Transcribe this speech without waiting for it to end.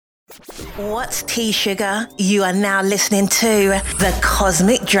What's tea, sugar? You are now listening to the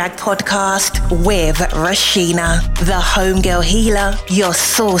Cosmic Drag Podcast with Rashina, the homegirl healer, your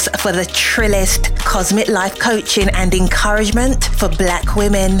source for the trillest cosmic life coaching and encouragement for Black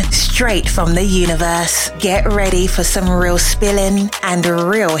women straight from the universe. Get ready for some real spilling and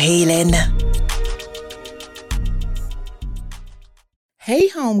real healing. Hey,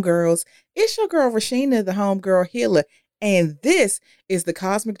 homegirls. It's your girl, Rashina, the homegirl healer. And this is the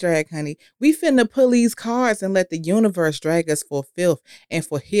Cosmic Drag, honey. We finna pull these cards and let the universe drag us for filth and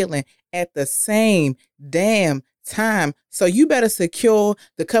for healing at the same damn time. So you better secure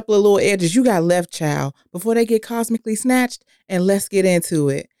the couple of little edges you got left, child, before they get cosmically snatched. And let's get into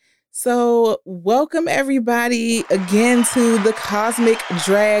it. So welcome everybody again to the Cosmic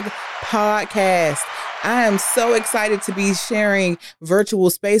Drag Podcast. I am so excited to be sharing virtual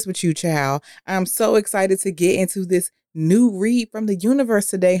space with you, child. I'm so excited to get into this new read from the universe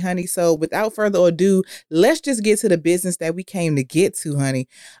today, honey. So without further ado, let's just get to the business that we came to get to, honey.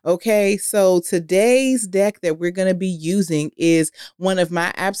 Okay, so today's deck that we're going to be using is one of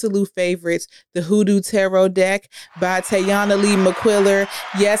my absolute favorites, the Hoodoo Tarot deck by Tayana Lee McQuiller.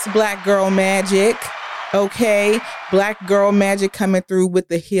 Yes, Black Girl Magic. Okay, Black Girl Magic coming through with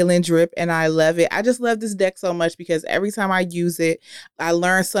the healing drip, and I love it. I just love this deck so much because every time I use it, I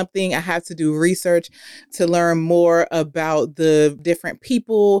learn something. I have to do research to learn more about the different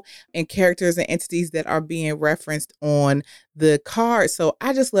people and characters and entities that are being referenced on the card. So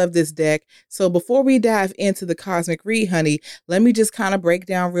I just love this deck. So before we dive into the cosmic read, honey, let me just kind of break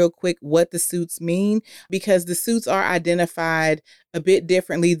down real quick what the suits mean, because the suits are identified a bit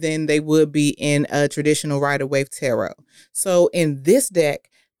differently than they would be in a traditional Rider-Waite tarot. So in this deck,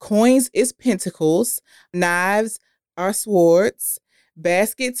 coins is pentacles, knives are swords,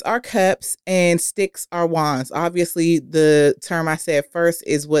 baskets are cups, and sticks are wands. Obviously, the term I said first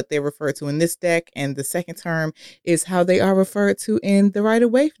is what they refer to in this deck, and the second term is how they are referred to in the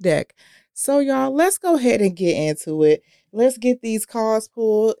Rider-Waite deck. So y'all, let's go ahead and get into it. Let's get these cards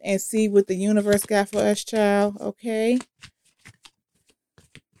pulled and see what the universe got for us, child. Okay?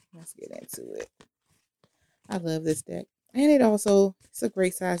 Let's get into it. I love this deck. And it's a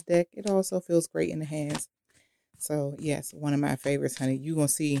great size deck. It also feels great in the hands. So, yes, one of my favorites, honey. You're going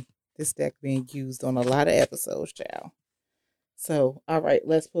to see this deck being used on a lot of episodes, child. So, all right,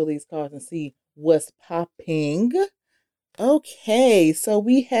 let's pull these cards and see what's popping. Okay, so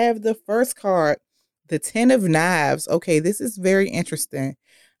we have the first card, the 10 of Knives. Okay, this is very interesting.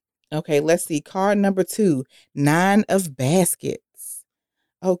 Okay, let's see. Card number 2, 9 of Baskets.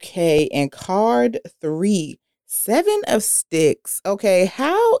 Okay, and card 3, 7 of Sticks. Okay,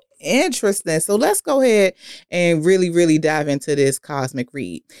 how interesting. So let's go ahead and really dive into this cosmic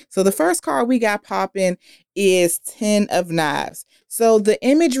read. So the first card we got popping is 10 of Knives. So the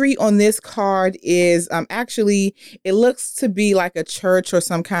imagery on this card is actually, it looks to be like a church or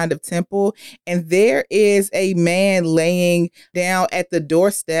some kind of temple. And there is a man laying down at the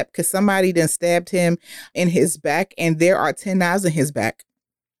doorstep because somebody done stabbed him in his back, and there are 10 knives in his back.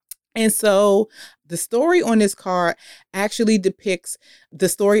 And so the story on this card actually depicts the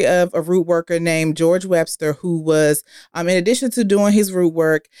story of a root worker named George Webster, who was, in addition to doing his root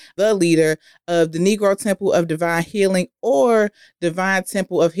work, the leader of the Negro Temple of Divine Healing or Divine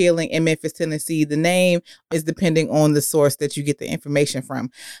Temple of Healing in Memphis, Tennessee. The name is depending on the source that you get the information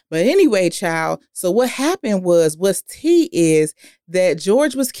from. But anyway, child, so what happened what's tea is that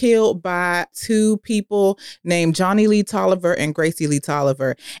George was killed by 2 people named Johnny Lee Tolliver and Gracie Lee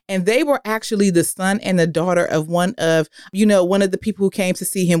Tolliver. And they were actually the son and the daughter of one of the people who came to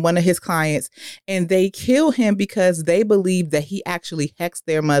see him, one of his clients. And they killed him because they believed that he actually hexed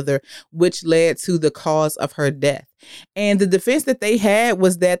their mother, which led to the cause of her death. And the defense that they had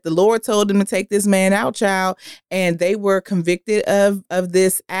was that the Lord told them to take this man out, child, and they were convicted of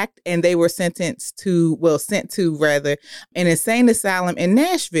this act, and they were sent to an insane asylum in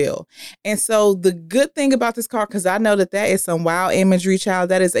Nashville. And so the good thing about this card, because I know that is some wild imagery, child,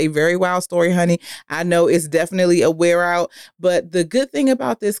 that is a very wild story, honey. I know it's definitely a wear out, but the good thing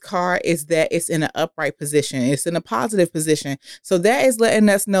about this card is that it's in an upright position. It's in a positive position. So that is letting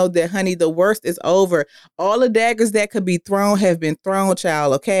us know that, honey, the worst is over. All the daggers that could be thrown have been thrown,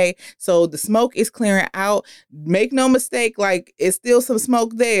 child. Okay, so the smoke is clearing out. Make no mistake, like, it's still some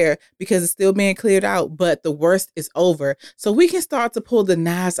smoke there because it's still being cleared out, but the worst is over. So we can start to pull the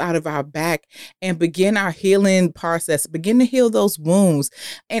knives out of our back and begin our healing process, begin to heal those wounds.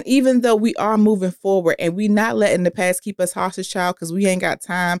 And even though we are moving forward and we not letting the past keep us hostage, child, because we ain't got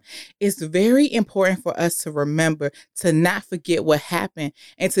time, it's very important for us to remember to not forget what happened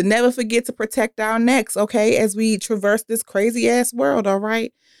and to never forget to protect our necks, okay, as we traverse this crazy ass world, all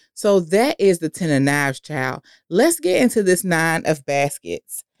right? So that is the 10 of knives, child. Let's get into this 9 of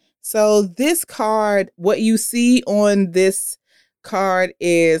baskets. So this card, what you see on this card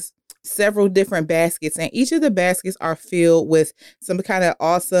is several different baskets, and each of the baskets are filled with some kind of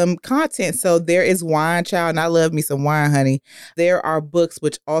awesome content. So there is wine, child, and I love me some wine, honey. There are books,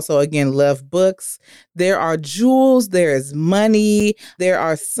 which also, again, love books. There are jewels. There is money. There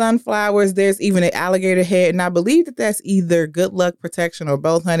are sunflowers. There's even an alligator head, and I believe that that's either good luck, protection, or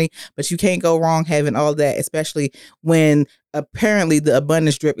both, honey, but you can't go wrong having all that, especially when apparently the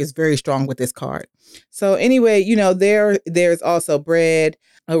abundance drip is very strong with this card. So anyway, there's also bread,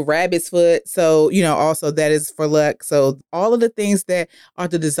 a rabbit's foot. So, also that is for luck. So all of the things that are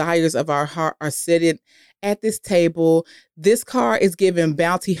the desires of our heart are sitting at this table. This card is giving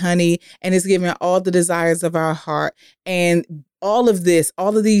bounty, honey, and it's giving all the desires of our heart. And all of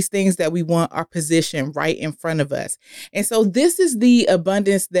these things that we want are positioned right in front of us. And so this is the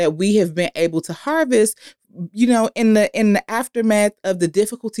abundance that we have been able to harvest, in the aftermath of the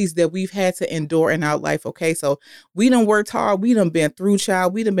difficulties that we've had to endure in our life. Okay. So we done worked hard. We done been through,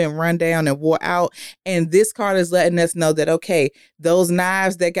 child. We done been run down and wore out. And this card is letting us know that, okay, those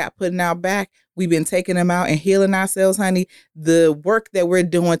knives that got put in our back, we've been taking them out and healing ourselves, honey. The work that we're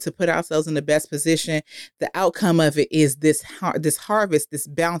doing to put ourselves in the best position, the outcome of it is this harvest, this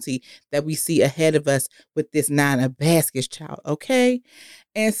bounty that we see ahead of us with this 9 of baskets, child. Okay.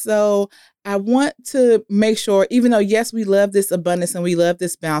 And so I want to make sure, even though, yes, we love this abundance and we love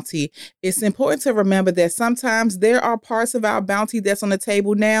this bounty, it's important to remember that sometimes there are parts of our bounty that's on the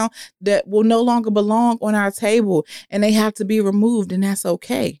table now that will no longer belong on our table, and they have to be removed, and that's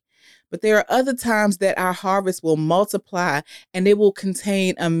okay. But there are other times that our harvest will multiply and it will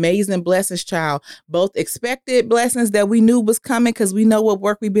contain amazing blessings, child. Both expected blessings that we knew was coming because we know what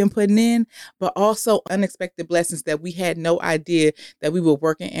work we've been putting in, but also unexpected blessings that we had no idea that we were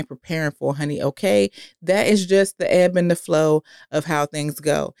working and preparing for, honey. Okay. That is just the ebb and the flow of how things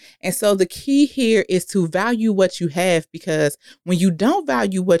go. And so the key here is to value what you have, because when you don't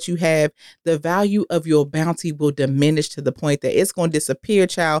value what you have, the value of your bounty will diminish to the point that it's going to disappear,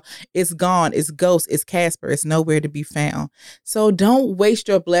 child. It's gone. It's ghost. It's Casper. It's nowhere to be found. So don't waste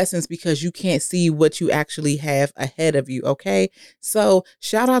your blessings because you can't see what you actually have ahead of you. Okay. So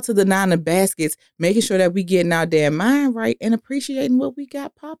shout out to the 9 of baskets, making sure that we getting our damn mind right and appreciating what we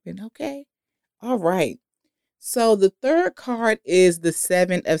got popping. Okay. All right. So the third card is the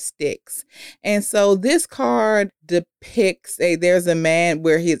 7 of sticks. And so this card depicts there's a man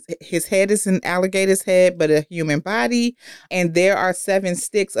where his head is an alligator's head, but a human body. And there are 7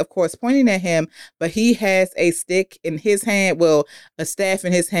 sticks, of course, pointing at him, but he has a stick in his hand, a staff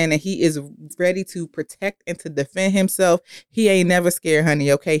in his hand, and he is ready to protect and to defend himself. He ain't never scared,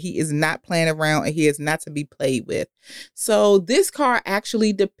 honey. Okay. He is not playing around, and he is not to be played with. So this card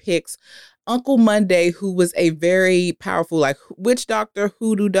actually depicts Uncle Monday, who was a very powerful, witch doctor,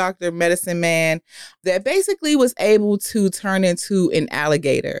 hoodoo doctor, medicine man that basically was able to turn into an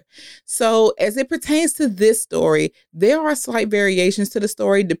alligator. So as it pertains to this story, there are slight variations to the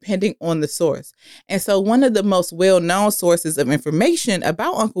story depending on the source. And so one of the most well-known sources of information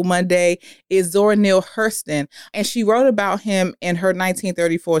about Uncle Monday is Zora Neale Hurston. And she wrote about him in her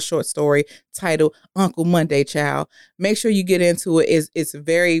 1934 short story titled Uncle Monday, child. Make sure you get into it. It's a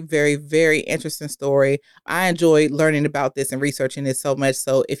very, very, very interesting story. I enjoy learning about this and researching this so much.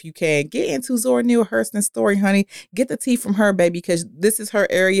 So if you can get into Zora Neale Hurston's story, honey, get the tea from her, baby, because this is her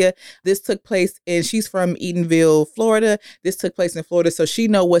area. This took place, and she's from Eatonville, Florida. This took place in Florida, so she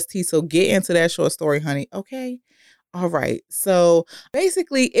know what's tea. So get into that short story, honey. Okay. All right. So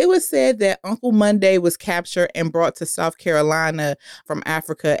basically, it was said that Uncle Monday was captured and brought to South Carolina from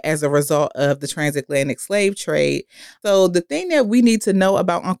Africa as a result of the transatlantic slave trade. So the thing that we need to know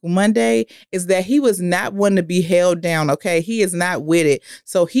about Uncle Monday is that he was not one to be held down. Okay. He is not with it.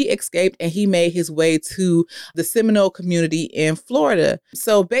 So he escaped and he made his way to the Seminole community in Florida.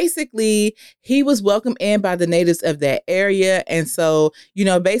 So basically, he was welcomed in by the natives of that area. And so,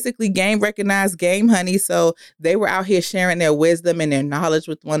 basically game recognized game, honey. So they were out here sharing their wisdom and their knowledge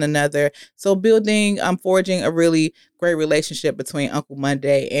with one another. So forging a really great relationship between Uncle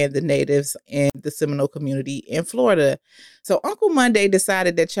Monday and the natives in the Seminole community in Florida. So Uncle Monday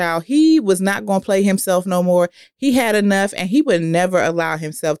decided that, child, he was not going to play himself no more. He had enough, and he would never allow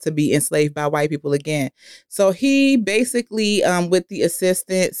himself to be enslaved by white people again. So he basically, with the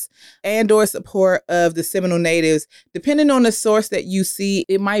assistance and or support of the Seminole natives, depending on the source that you see,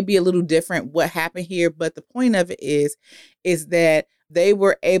 it might be a little different what happened here. But the point of it is that they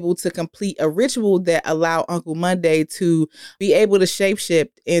were able to complete a ritual that allowed Uncle Monday to be able to shapeshift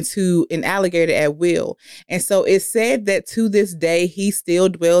into an alligator at will. And so it's said that to this day, he still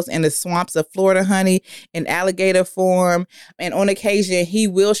dwells in the swamps of Florida, honey, in alligator form. And on occasion, he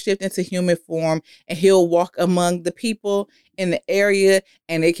will shift into human form and he'll walk among the people in the area,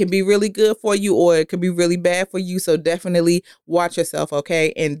 and it can be really good for you or it could be really bad for you. So definitely watch yourself,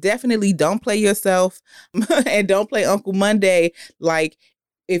 okay? And definitely don't play yourself and don't play Uncle Monday. Like,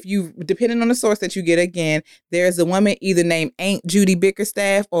 if you, depending on the source that you get, again, there's a woman either named Aunt Judy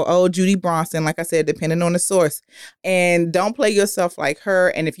Bickerstaff or Old Judy Bronson, like I said, depending on the source. And don't play yourself like her.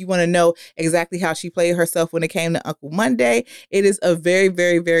 And if you want to know exactly how she played herself when it came to Uncle Monday, it is a very,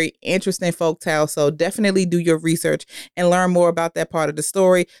 very, very interesting folktale. So definitely do your research and learn more about that part of the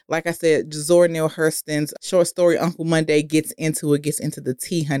story. Like I said, Zora Neale Hurston's short story, Uncle Monday, gets into the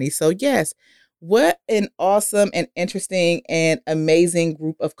tea, honey. So yes, what an awesome and interesting and amazing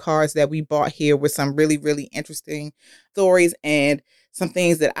group of cards that we bought here with some really, really interesting stories and some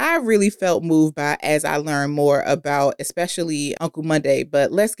things that I really felt moved by as I learned more about, especially Uncle Monday.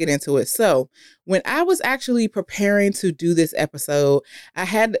 But let's get into it. So when I was actually preparing to do this episode,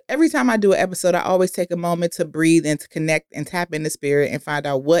 every time I do an episode, I always take a moment to breathe and to connect and tap in the spirit and find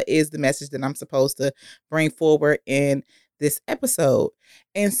out what is the message that I'm supposed to bring forward in this episode.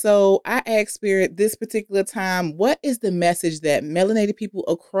 And so I asked Spirit this particular time, what is the message that melanated people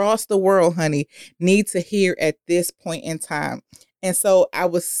across the world, honey, need to hear at this point in time? And so I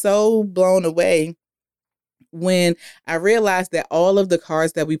was so blown away when I realized that all of the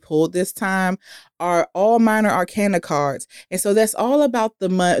cards that we pulled this time are all minor arcana cards. And so that's all about the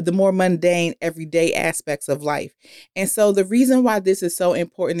more mundane, everyday aspects of life. And so the reason why this is so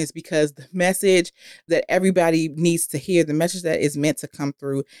important is because the message that everybody needs to hear, the message that is meant to come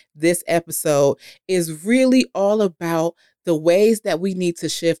through this episode, is really all about the ways that we need to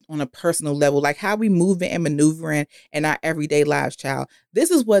shift on a personal level, like how we moving and maneuvering in our everyday lives, child. This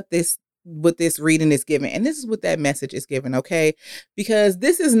is what this reading is giving. And this is what that message is giving, okay? Because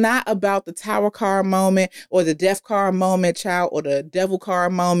this is not about the Tower card moment or the Death card moment, child, or the Devil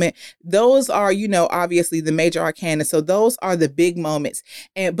card moment. Those are, obviously the major arcana. So those are the big moments.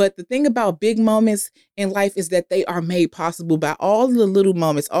 But the thing about big moments in life is that they are made possible by all of the little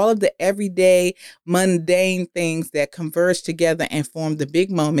moments, all of the everyday mundane things that converge together and form the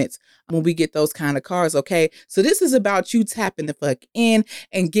big moments when we get those kind of cards, okay? So this is about you tapping the fuck in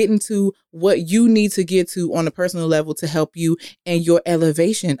and getting to what you need to get to on a personal level to help you in your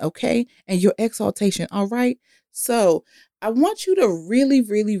elevation, okay? And your exaltation, all right? So I want you to really,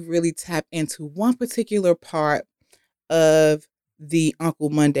 really, really tap into one particular part of the Uncle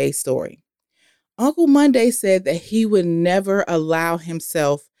Monday story. Uncle Monday said that he would never allow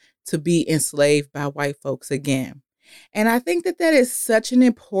himself to be enslaved by white folks again. And I think that is such an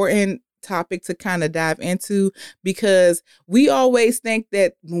important topic to kind of dive into, because we always think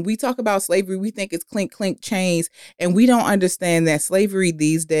that when we talk about slavery, we think it's clink, clink chains. And we don't understand that slavery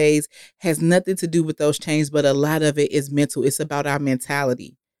these days has nothing to do with those chains, but a lot of it is mental. It's about our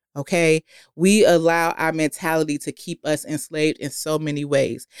mentality. Okay, we allow our mentality to keep us enslaved in so many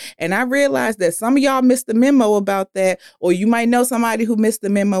ways. And I realize that some of y'all missed the memo about that, or you might know somebody who missed the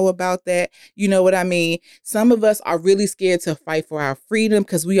memo about that. You know what I mean? Some of us are really scared to fight for our freedom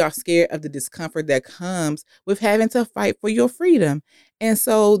because we are scared of the discomfort that comes with having to fight for your freedom. And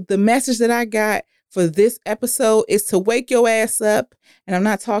so the message that I got for this episode is to wake your ass up. And I'm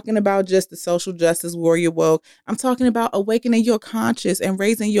not talking about just the social justice warrior woke. I'm talking about awakening your conscious and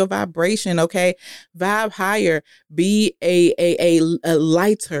raising your vibration, okay? Vibe higher. Be a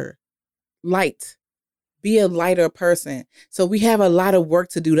lighter. Light. Be a lighter person. So we have a lot of work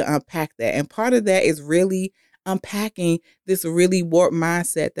to do to unpack that. And part of that is really unpacking this really warped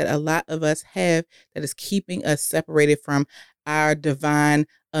mindset that a lot of us have that is keeping us separated from our divine,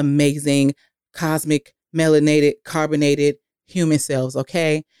 amazing, cosmic, melanated, carbonated human selves,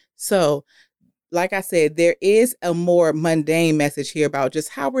 okay? So, like I said, there is a more mundane message here about just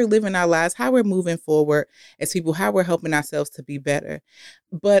how we're living our lives, how we're moving forward as people, how we're helping ourselves to be better.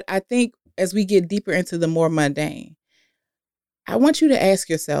 But I think as we get deeper into the more mundane, I want you to ask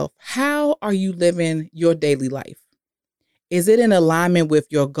yourself, how are you living your daily life? Is it in alignment with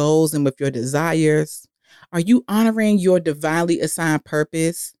your goals and with your desires? Are you honoring your divinely assigned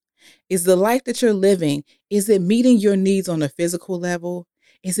purpose? Is the life that you're living, is it meeting your needs on a physical level?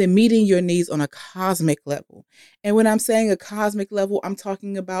 Is it meeting your needs on a cosmic level? And when I'm saying a cosmic level, I'm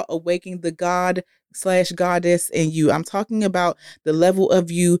talking about awakening the God/goddess in you. I'm talking about the level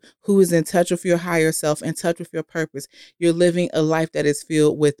of you who is in touch with your higher self, in touch with your purpose. You're living a life that is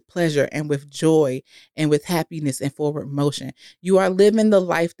filled with pleasure and with joy and with happiness and forward motion. You are living the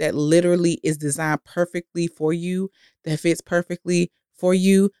life that literally is designed perfectly for you, that fits perfectly for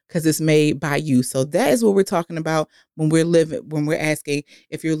you because it's made by you. So that is what we're talking about when we're asking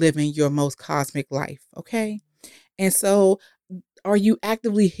if you're living your most cosmic life. Okay. And so are you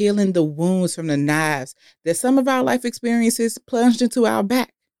actively healing the wounds from the knives that some of our life experiences plunged into our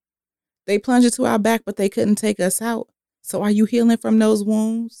back? They plunged into our back, but they couldn't take us out. So are you healing from those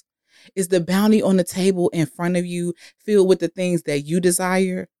wounds? Is the bounty on the table in front of you filled with the things that you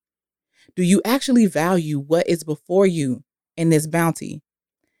desire? Do you actually value what is before you in this bounty?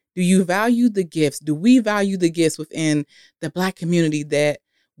 Do you value the gifts? Do we value the gifts within the Black community that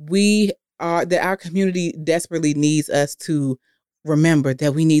our community desperately needs us to remember,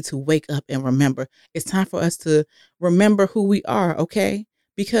 that we need to wake up and remember? It's time for us to remember who we are, okay?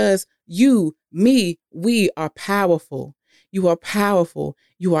 Because you, me, we are powerful. You are powerful.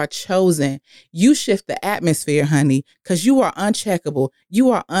 You are chosen. You shift the atmosphere, honey, because you are uncheckable.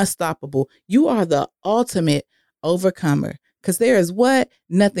 You are unstoppable. You are the ultimate overcomer. Because there is what?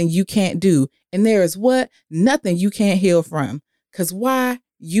 Nothing you can't do. And there is what? Nothing you can't heal from. Because why?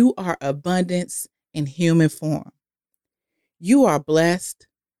 You are abundance in human form. You are blessed.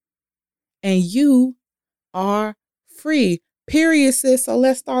 And you are free. Period, sis. So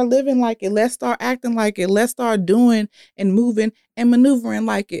let's start living like it. Let's start acting like it. Let's start doing and moving and maneuvering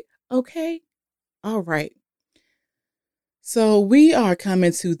like it. Okay? All right. So we are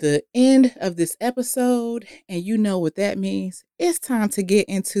coming to the end of this episode, and you know what that means. It's time to get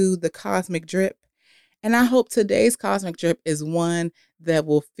into the cosmic drip. And I hope today's cosmic drip is one that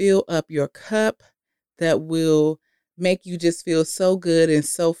will fill up your cup, that will make you just feel so good and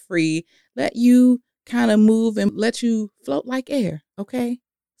so free, let you kind of move and let you float like air. Okay?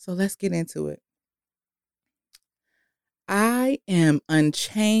 So let's get into it. I am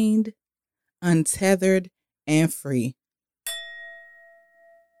unchained, untethered, and free.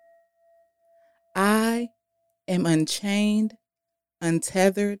 I am unchained,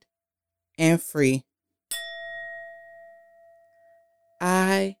 untethered, and free.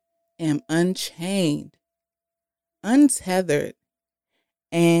 I am unchained, untethered,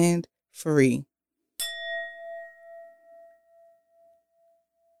 and free.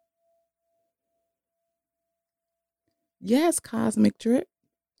 Yes, Cosmic Drip.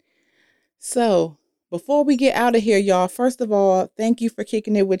 So, before we get out of here, y'all, first of all, thank you for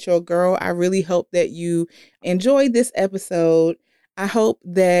kicking it with your girl. I really hope that you enjoyed this episode. I hope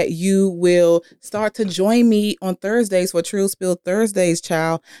that you will start to join me on Thursdays for Trill Spill Thursdays,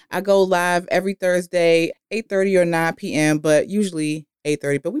 child. I go live every Thursday, 8:30 or 9 p.m., but usually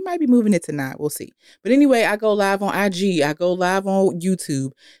 8:30, but we might be moving it to 9. We'll see. But anyway, I go live on IG. I go live on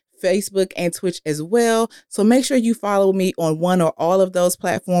YouTube, Facebook, and Twitch as well. So make sure you follow me on one or all of those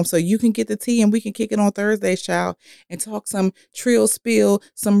platforms so you can get the tea and we can kick it on Thursdays, child, and talk some Trill Spill,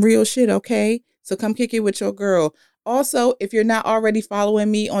 some real shit, okay? So come kick it with your girl. Also, if you're not already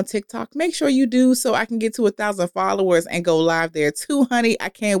following me on TikTok, make sure you do so I can get to 1,000 followers and go live there too, honey. I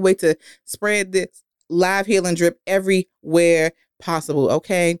can't wait to spread this live healing drip everywhere possible,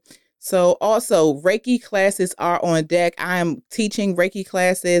 okay? So also, Reiki classes are on deck. I am teaching Reiki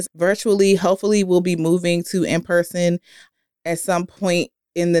classes virtually. Hopefully, we'll be moving to in-person at some point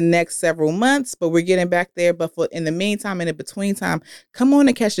in the next several months, but we're getting back there. But in the meantime, and in between time, come on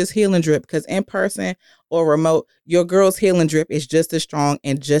and catch this healing drip, because in person or remote, your girl's healing drip is just as strong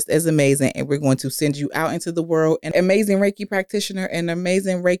and just as amazing. And we're going to send you out into the world, an amazing Reiki practitioner, an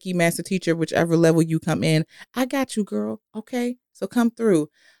amazing Reiki master teacher, whichever level you come in. I got you, girl. Okay, so come through.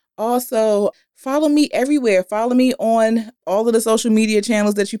 Also, follow me everywhere. Follow me on all of the social media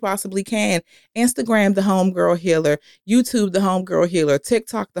channels that you possibly can. Instagram, The Homegirl Healer. YouTube, The Homegirl Healer.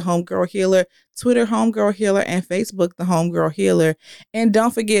 TikTok, The Homegirl Healer. Twitter, Homegirl Healer. And Facebook, The Homegirl Healer. And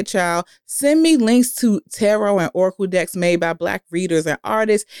don't forget, child, send me links to tarot and oracle decks made by Black readers and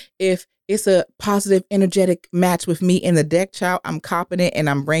artists. If it's a positive, energetic match with me in the deck, child, I'm copping it and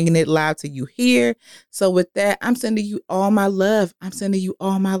I'm bringing it live to you here. So with that, I'm sending you all my love. I'm sending you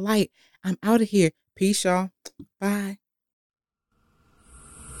all my light. I'm out of here. Peace, y'all. Bye.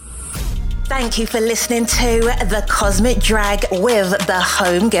 Thank you for listening to The Cosmic Drag with the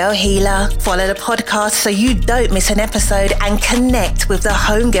Homegirl Healer. Follow the podcast so you don't miss an episode, and connect with the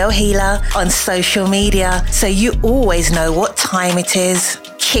Homegirl Healer on social media so you always know what time it is.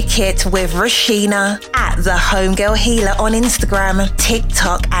 Kick It with Rashina at The Homegirl Healer on Instagram,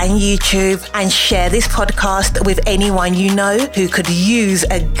 TikTok, and YouTube. And share this podcast with anyone you know who could use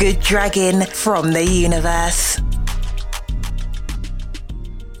a good dragging from the universe.